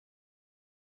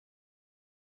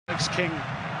King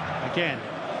again,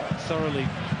 thoroughly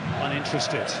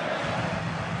uninterested.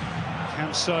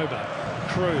 Kamsoba,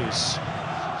 Cruz.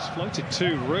 He's floated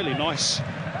two really nice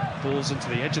balls into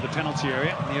the edge of the penalty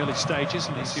area in the early stages,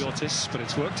 and he's Ortiz, but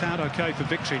it's worked out okay for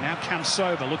victory. Now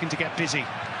Kamsoba looking to get busy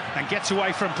and gets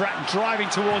away from Bratton, driving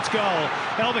towards goal.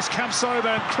 Elvis,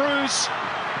 Kamsoba and Cruz.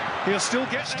 He'll still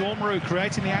get Stormroo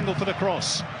creating the angle for the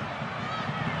cross.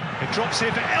 It drops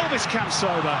here for Elvis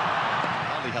Kamsoba.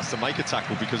 He has to make a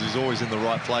tackle because he's always in the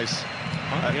right place.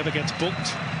 The other gets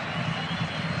booked.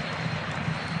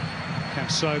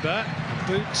 Kamsoba,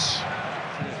 boots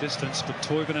from the distance, but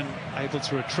Toivonen able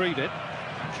to retrieve it.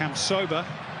 Kamsoba,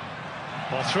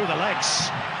 or through the legs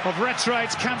of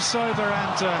Retrates, Kamsoba,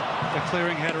 and the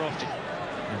clearing header off.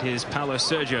 And here's Paulo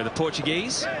Sergio, the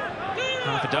Portuguese.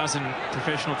 Half a dozen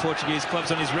professional Portuguese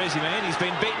clubs on his resume, and he's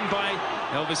been beaten by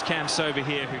Elvis Kamsoba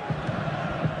here.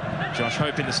 Josh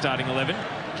Hope in the starting 11.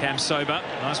 Kamsoba,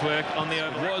 nice work on the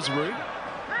over. Was Rube.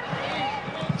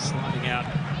 Sliding out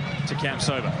to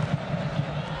Kamsoba.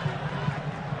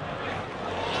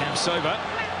 Kamsoba.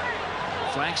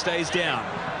 Flag stays down.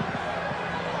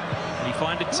 Can he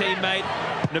find a teammate?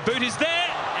 Naboot is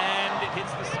there, and it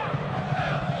hits the...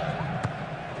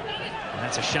 And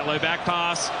that's a shallow back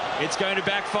pass. It's going to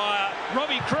backfire.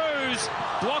 Robbie Cruz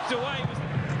blocked away.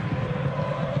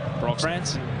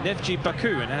 France, Nefji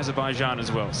Baku in Azerbaijan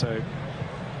as well, so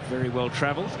very well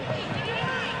travelled.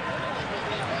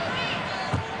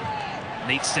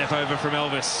 Neat step over from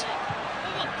Elvis.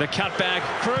 The cutback,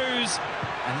 Cruz,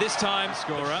 and this time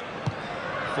scorer,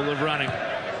 full of running.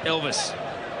 Elvis,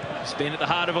 he's been at the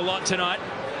heart of a lot tonight.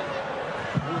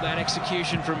 All that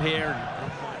execution from here.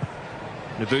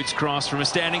 Naboot's cross from a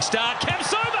standing start.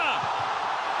 Kamsoba!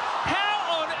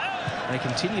 They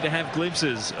continue to have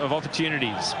glimpses of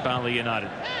opportunities, Bali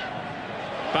United.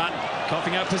 But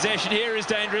coughing up possession here is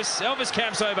dangerous. Elvis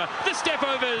Kamsoba, the step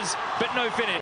overs, but no finish.